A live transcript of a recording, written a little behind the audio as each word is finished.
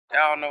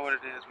Y'all know what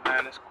it is,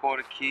 man. It's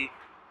Quarter Key,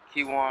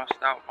 Key One,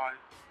 Stout Life.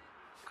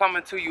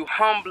 Coming to you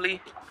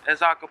humbly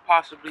as I could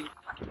possibly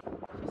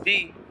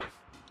be,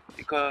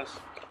 because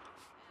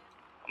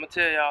I'm gonna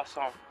tell y'all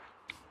something.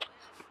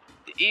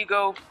 The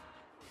ego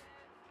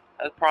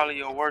is probably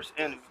your worst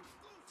enemy.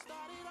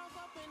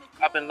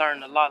 I've been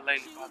learning a lot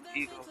lately about the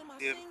ego.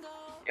 You feel me?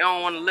 You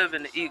don't want to live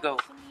in the ego.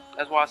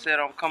 That's why I said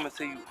I'm coming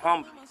to you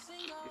humbly.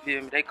 You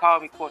feel me? They call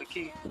me Quarter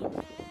Key,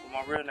 but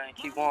my real name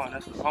Key One.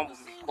 That's the humble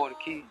me. Quarter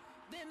Key.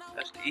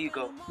 That's the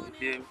ego, you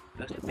feel me?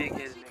 That's the big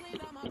headed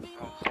nigga, you know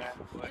what I'm saying?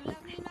 But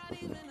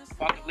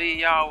if I could leave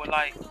y'all with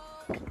like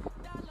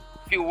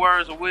a few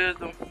words of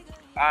wisdom,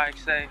 I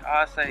say,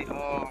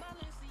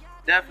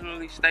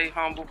 definitely stay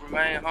humble,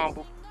 remain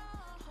humble.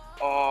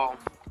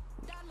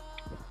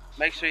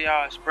 Make sure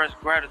y'all express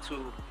gratitude,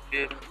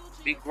 you feel me?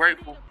 Be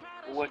grateful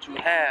for what you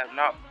have,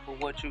 not for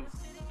what you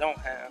don't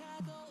have.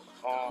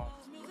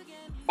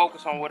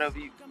 Focus on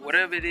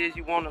whatever it is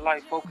you want to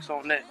like, focus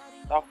on that.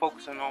 Stop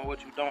focusing on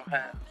what you don't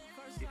have,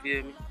 you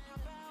feel me?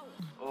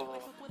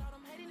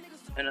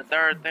 And the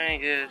third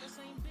thing is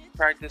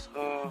practice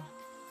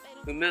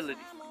humility.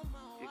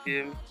 You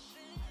feel me?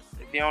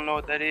 If you don't know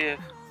what that is,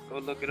 go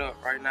look it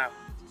up right now.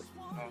 You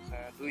know what I'm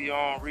saying? Do your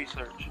own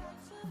research. You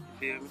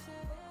feel me?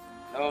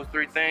 Those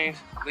three things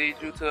lead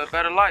you to a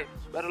better life,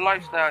 better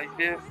lifestyle. You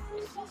feel me?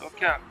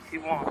 Okay,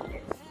 keep on.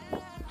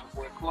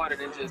 Boy Quarter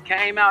then just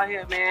came out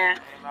here, man.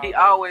 He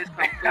always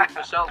come through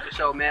for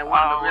show, man. One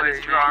of the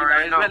realest,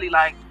 man. It's really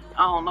like,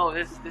 I don't know,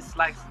 it's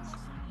like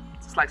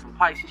some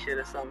Pisces shit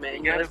or something, man.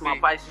 You know, it's my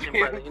Pisces shit,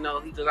 brother. You know,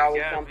 he just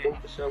always come through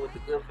for show with the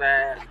good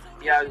vibes.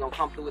 He always gonna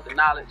come through with the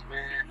knowledge,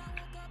 man.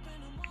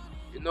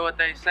 You know what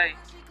they say?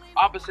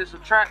 Opposites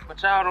attract,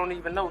 but y'all don't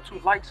even know. Two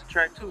likes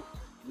attract too.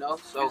 You know,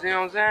 so you see what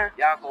I'm saying?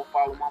 Y'all go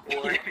follow my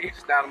boy,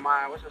 Stout of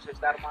Mine. What's your shit?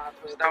 Stout of Mine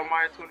 23? Stout of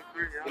Mine 23,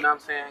 yeah. You know what I'm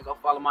saying? Go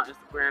follow my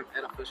Instagram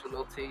at official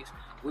Lotice.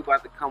 We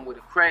about to come with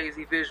a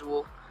crazy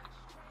visual.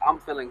 I'm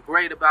feeling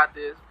great about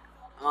this.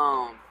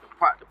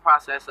 The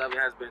process of it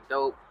has been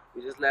dope.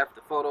 We just left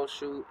the photo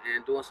shoot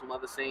and doing some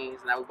other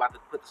scenes. Now we're about to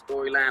put the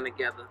storyline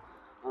together.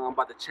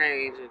 About to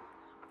change and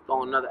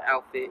go on another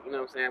outfit. You know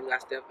what I'm saying? We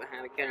got Steph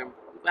behind the camera.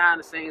 Behind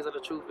the scenes of the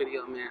true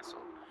video, man. So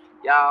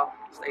y'all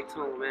stay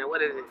tuned, man.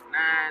 What is it?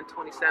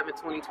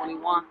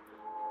 9/27/2021.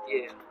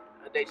 Yeah,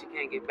 a date you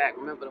can't get back.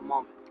 Remember the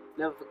moment.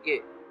 Never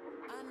forget.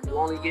 You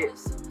only get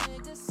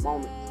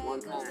moments one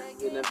time.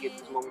 You'll never get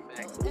this moment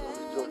back. So we're gonna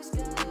enjoy it.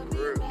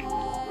 For real.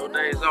 No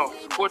days off.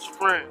 Support your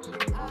friends.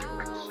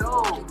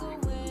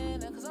 Show.